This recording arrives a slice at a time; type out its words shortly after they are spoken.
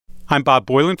I'm Bob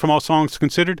Boylan from All Songs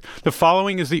Considered. The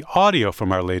following is the audio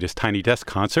from our latest Tiny Desk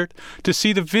concert. To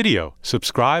see the video,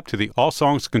 subscribe to the All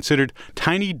Songs Considered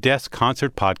Tiny Desk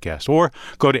Concert podcast or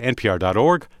go to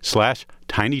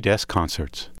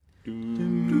npr.org/tinydeskconcerts.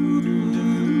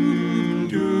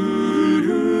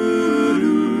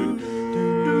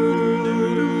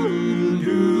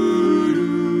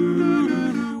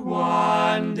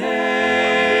 One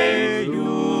day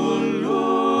you'll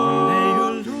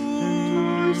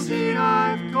lose, see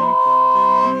I've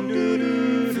gone,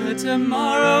 for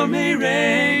tomorrow may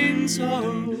rain,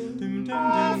 so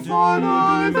I'll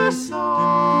follow the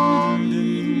sun.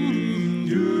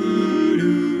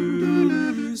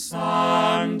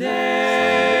 Someday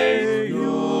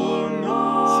you'll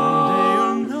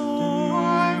know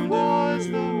I was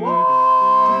the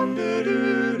one,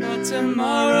 but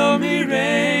tomorrow may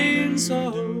rain,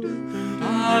 so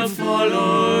I'll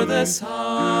follow the sun.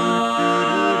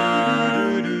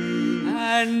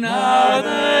 And now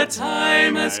the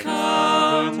time has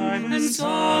come, and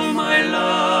so my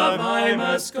love I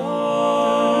must go.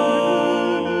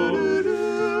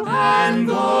 And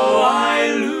though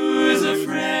I lose a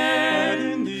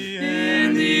friend,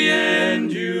 in the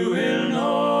end you will know.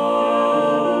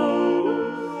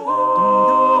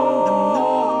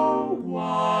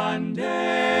 One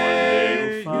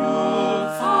day you'll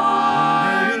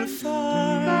find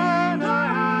that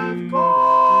I have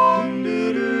gone,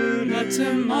 but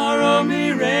tomorrow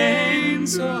may rain,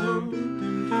 so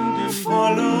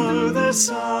follow the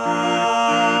sun.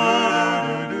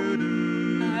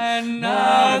 And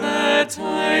now the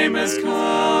time has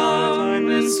come,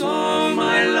 and so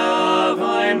my love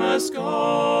I must go.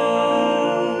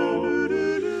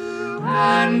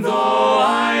 And though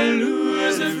I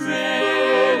lose a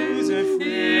friend,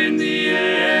 in the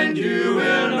end you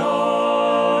will know.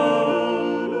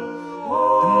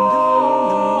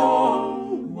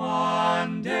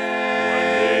 One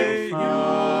day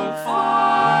you'll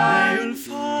find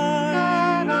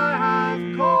that I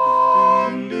have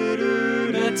gone,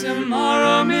 but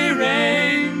tomorrow may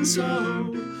rain,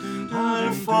 so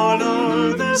I'll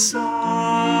follow the sun.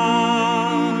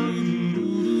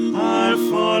 I'll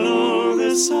follow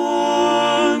the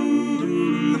sun.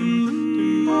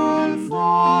 I'll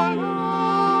follow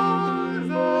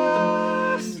the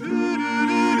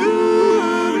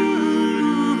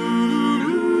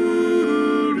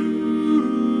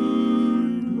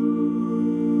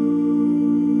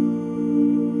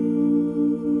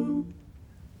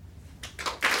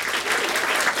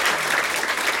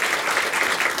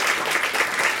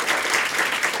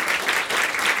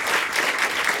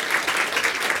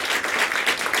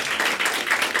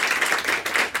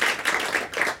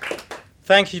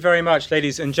Thank you very much,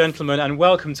 ladies and gentlemen, and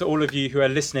welcome to all of you who are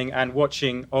listening and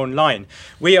watching online.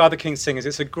 We are the King's Singers.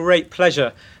 It's a great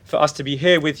pleasure for us to be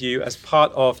here with you as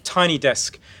part of Tiny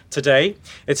Desk today.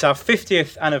 It's our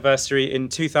 50th anniversary in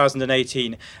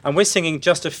 2018, and we're singing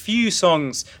just a few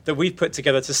songs that we've put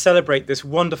together to celebrate this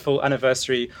wonderful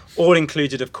anniversary, all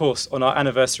included, of course, on our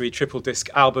anniversary triple disc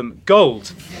album,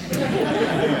 Gold.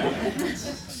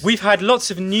 We've had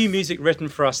lots of new music written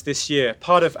for us this year.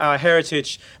 Part of our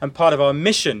heritage and part of our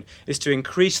mission is to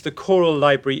increase the choral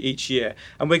library each year.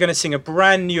 And we're going to sing a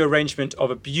brand new arrangement of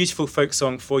a beautiful folk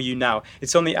song for you now.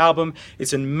 It's on the album.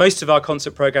 It's in most of our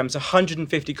concert programs,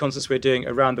 150 concerts we're doing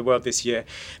around the world this year.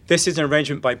 This is an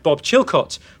arrangement by Bob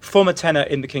Chilcott, former tenor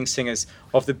in the King's Singers,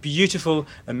 of the beautiful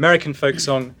American folk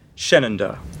song,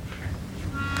 Shenandoah.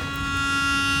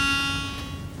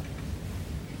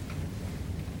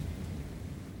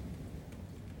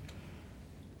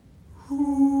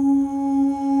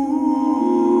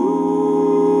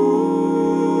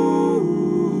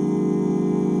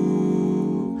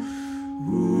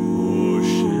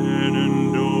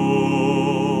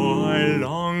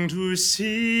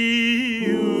 See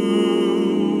you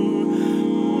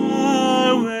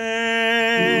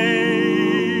away,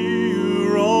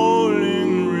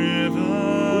 rolling river,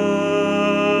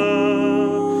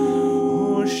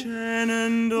 oh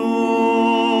Shenandoah,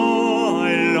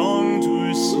 I long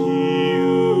to see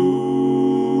you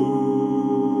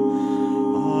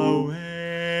away,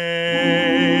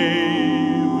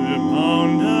 we're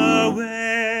bound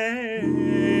away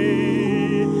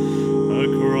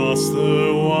across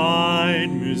the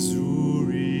wide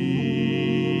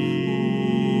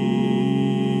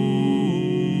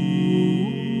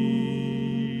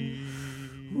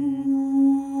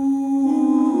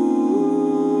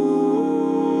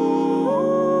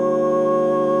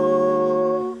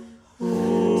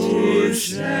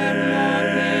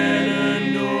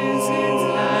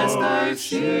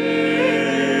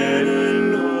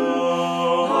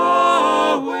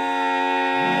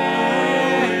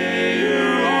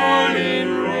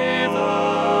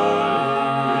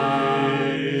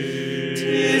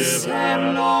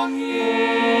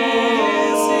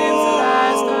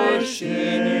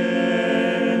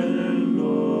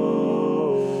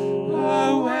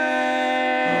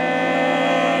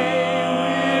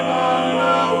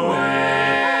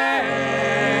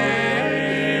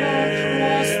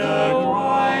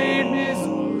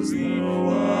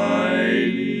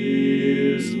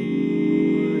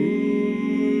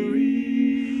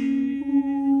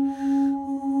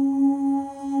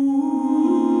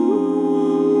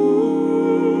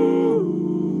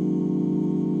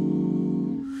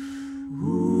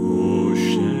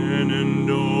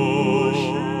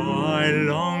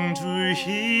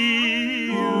hear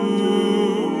you.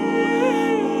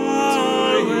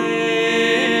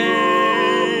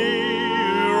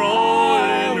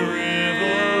 Rolling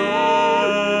river,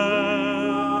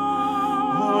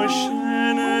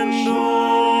 ocean and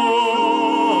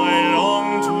all, I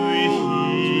long to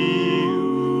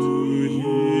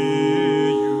hear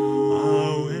you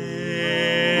away.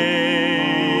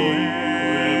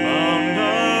 We're bound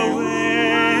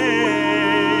away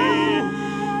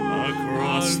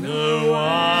across the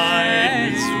wide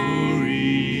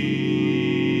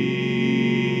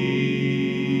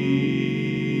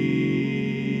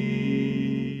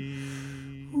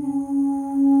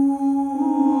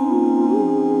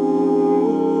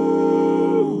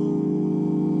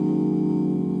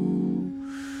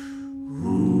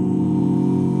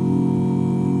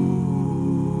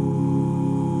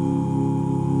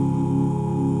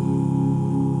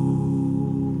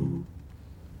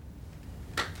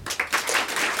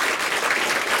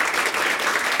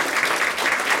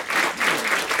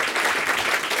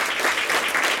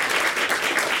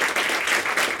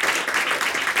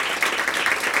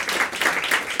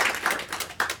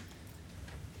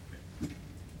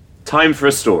Time for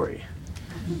a story.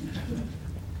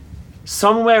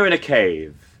 Somewhere in a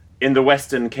cave in the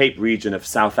Western Cape region of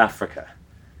South Africa,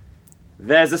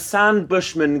 there's a sand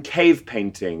bushman cave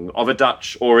painting of a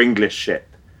Dutch or English ship,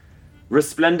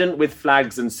 resplendent with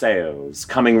flags and sails,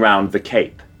 coming round the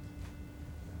Cape.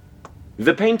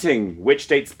 The painting, which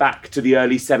dates back to the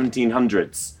early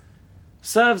 1700s,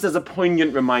 serves as a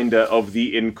poignant reminder of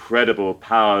the incredible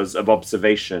powers of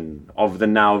observation of the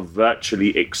now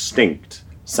virtually extinct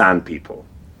Sand people.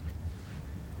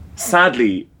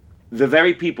 Sadly, the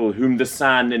very people whom the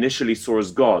San initially saw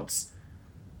as gods,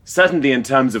 certainly in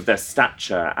terms of their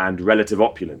stature and relative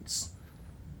opulence,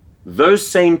 those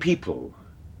same people,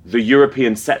 the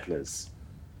European settlers,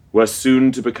 were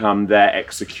soon to become their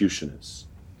executioners.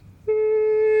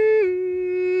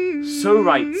 So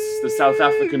writes the South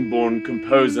African-born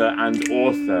composer and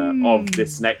author of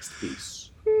this next piece.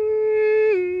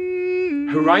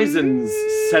 Horizons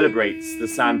celebrates the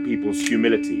Sand people's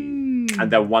humility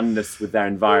and their oneness with their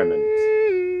environment,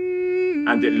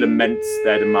 and it laments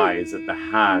their demise at the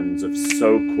hands of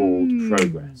so-called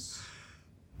progress.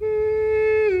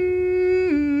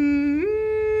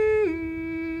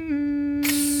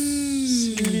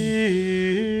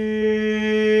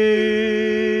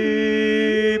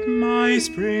 Sleep, my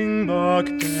springbok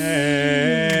baby,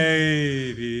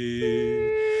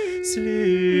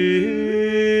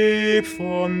 sleep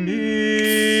for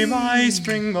me, my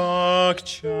springbok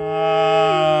child.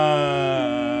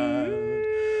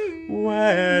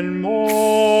 When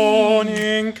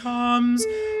morning comes,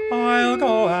 I'll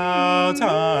go out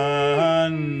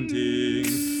hunting,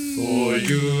 for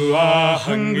you are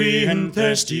hungry and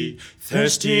thirsty,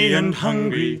 thirsty and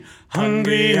hungry,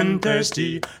 hungry and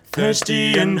thirsty,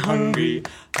 thirsty and hungry,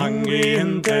 hungry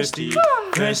and thirsty,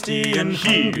 thirsty and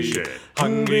hungry,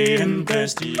 hungry and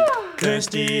thirsty,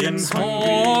 thirsty and hungry.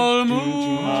 Small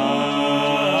moon,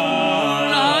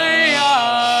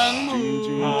 young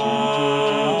moon,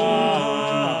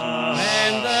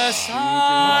 when the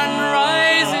sun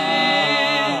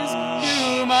rises,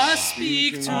 you must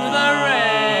speak to the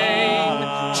rain,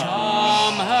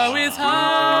 charm her with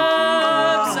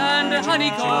herbs and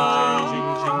honeycomb.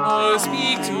 Oh,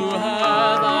 speak to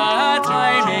her that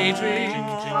I may drink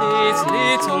this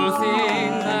little thing,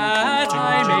 that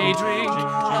I may drink,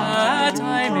 that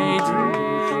I may drink.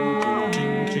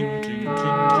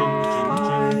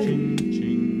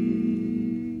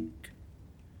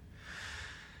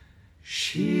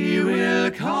 She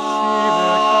will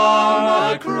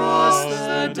come across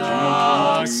the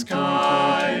dark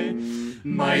sky.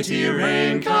 Mighty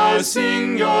rain cow,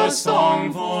 sing your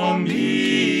song for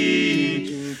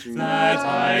me, that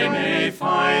I may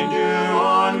find you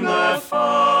on the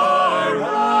far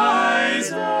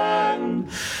horizon,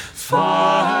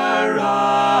 far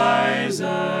horizon,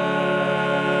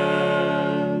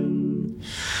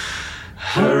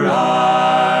 horizon.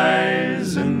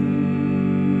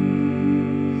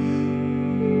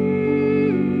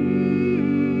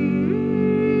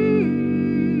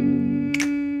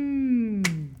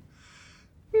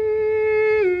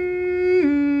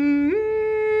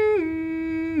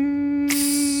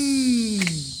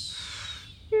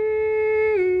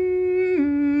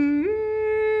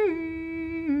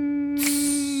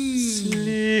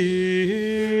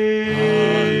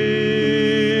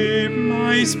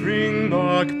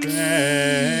 Springbok baby,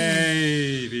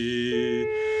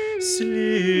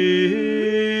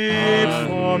 sleep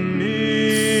for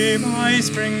me, my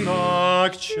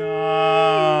springbok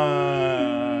child.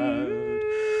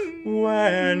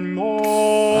 When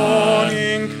morning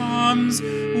comes,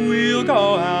 we'll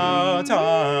go out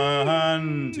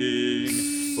hunting.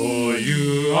 For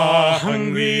you are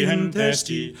hungry and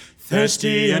thirsty,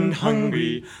 thirsty and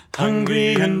hungry,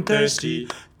 hungry and thirsty,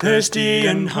 thirsty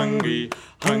and hungry,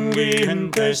 hungry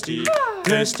and thirsty,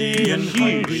 thirsty and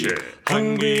hungry,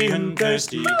 hungry and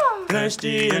thirsty,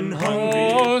 thirsty and hungry.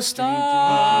 Oh, star,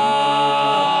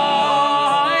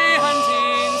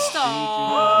 hunting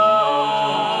star,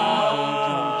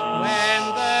 when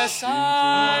the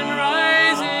sun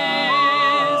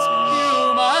rises, you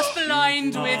must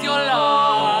blind with your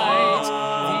light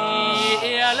the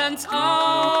earlant's eyes.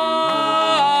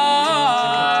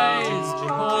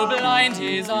 Oh, blind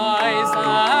his eyes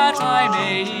that I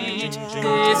may eat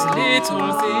this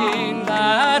little thing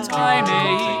that I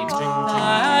may eat,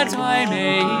 that I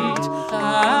may eat,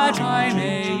 that I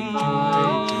may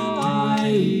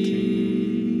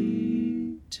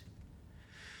eat.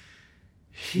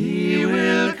 He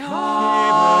will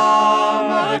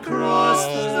come across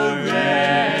the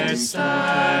red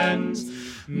sands,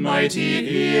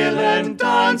 mighty eland,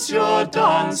 dance your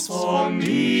dance for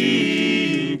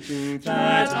me,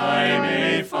 that I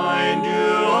may find you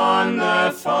on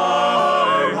the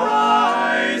far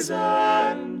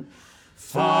horizon,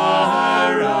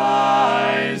 far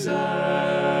horizon,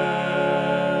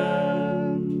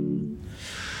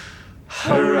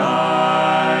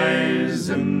 horizon.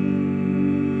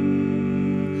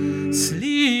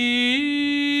 Sleep,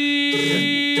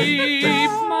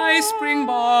 my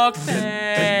springbok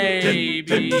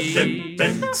baby,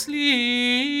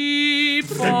 sleep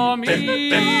for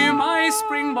me, my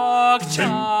springbok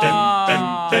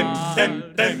child.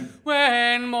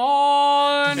 When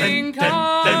morning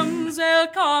comes, they'll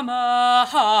come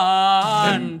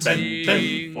a-hunting,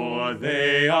 For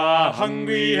they are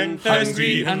hungry and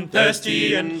thirsty and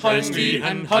thirsty and hungry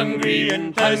and hungry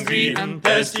and thirsty and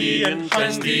thirsty and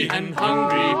thirsty and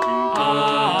hungry.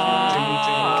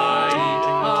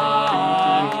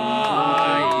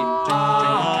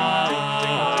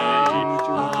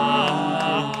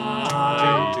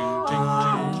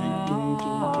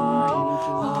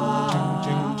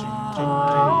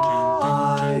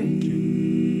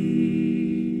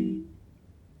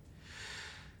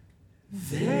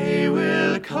 They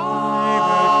will come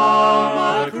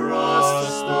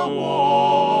across the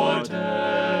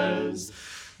waters,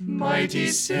 mighty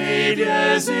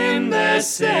saviors in their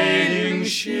sailing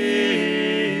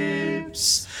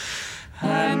ships,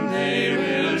 and they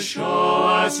will show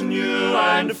us new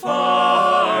and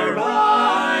far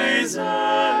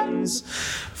horizons,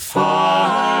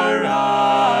 far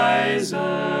horizons,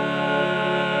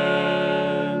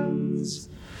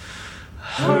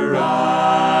 horizon.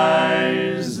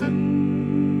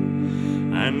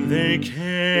 And they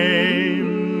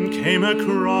came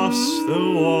across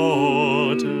the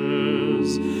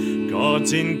waters,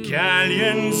 gods in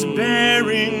galleons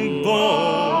bearing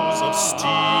bows of steel.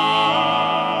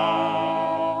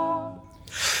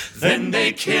 Then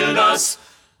they killed us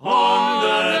on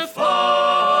the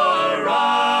far horizon,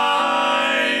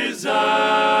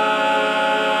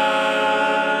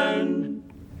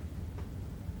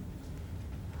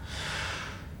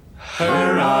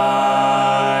 horizon,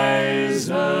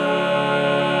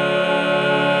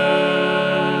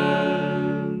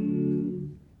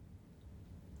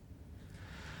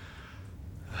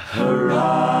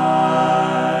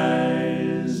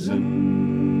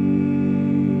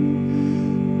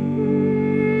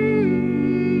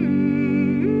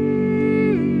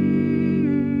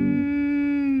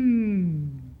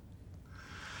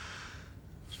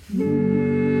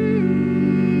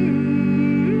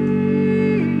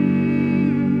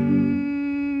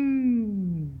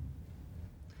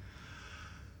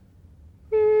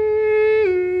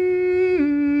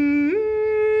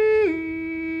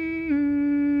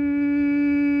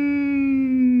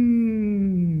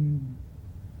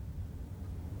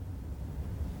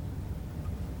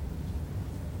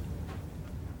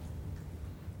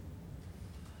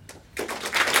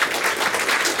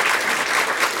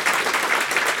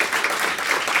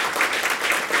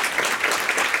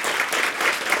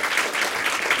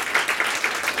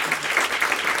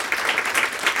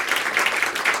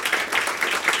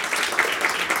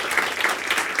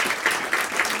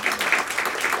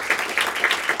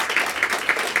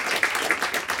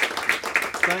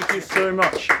 Thank you so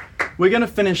much. We're going to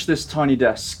finish this tiny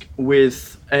desk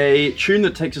with a tune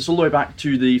that takes us all the way back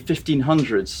to the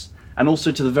 1500s and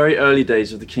also to the very early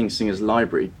days of the King Singers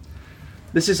Library.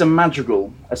 This is a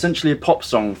madrigal, essentially a pop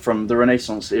song from the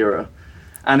Renaissance era,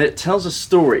 and it tells a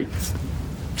story.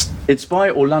 It's by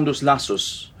Orlandos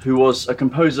Lassos, who was a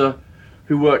composer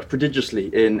who worked prodigiously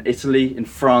in Italy, in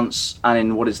France, and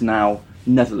in what is now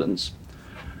Netherlands.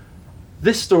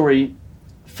 This story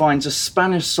finds a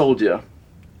Spanish soldier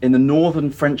in the northern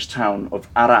French town of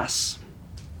Arras.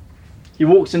 He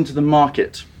walks into the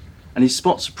market and he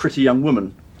spots a pretty young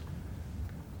woman.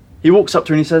 He walks up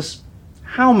to her and he says,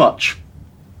 "How much?"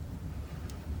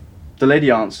 The lady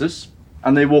answers,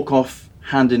 and they walk off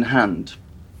hand in hand.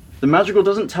 The madrigal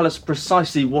doesn't tell us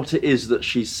precisely what it is that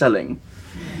she's selling.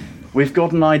 We've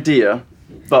got an idea,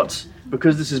 but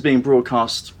because this is being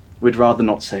broadcast, we'd rather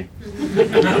not say.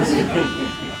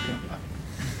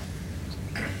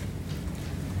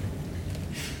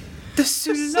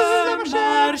 Dessus le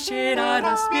marché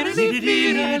d'Arras,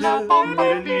 la bomba,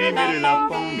 la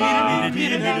bomba,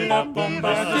 la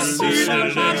bomba. Dessus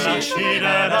le marché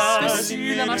d'Arras,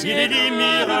 dessus le marché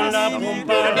d'Arras, la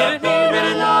bomba,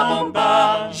 la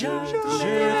bomba. Je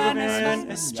retrouvais un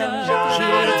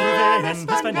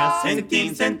Espagnol,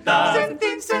 centime, centa,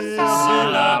 sur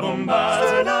la bomba,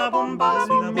 sur la bomba,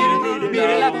 sur la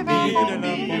bomba.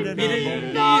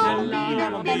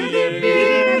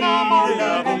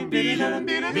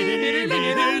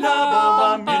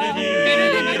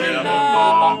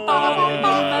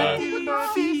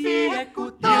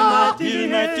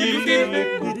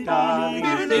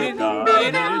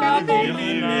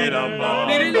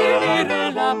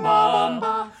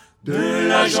 De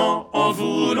l'argent on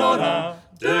vous donnera,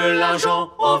 de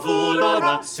l'argent on vous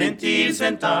donnera, centile,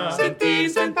 centa, centile,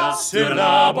 centa, sur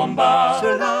la bomba,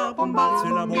 sur la bomba,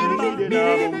 sur la bomba.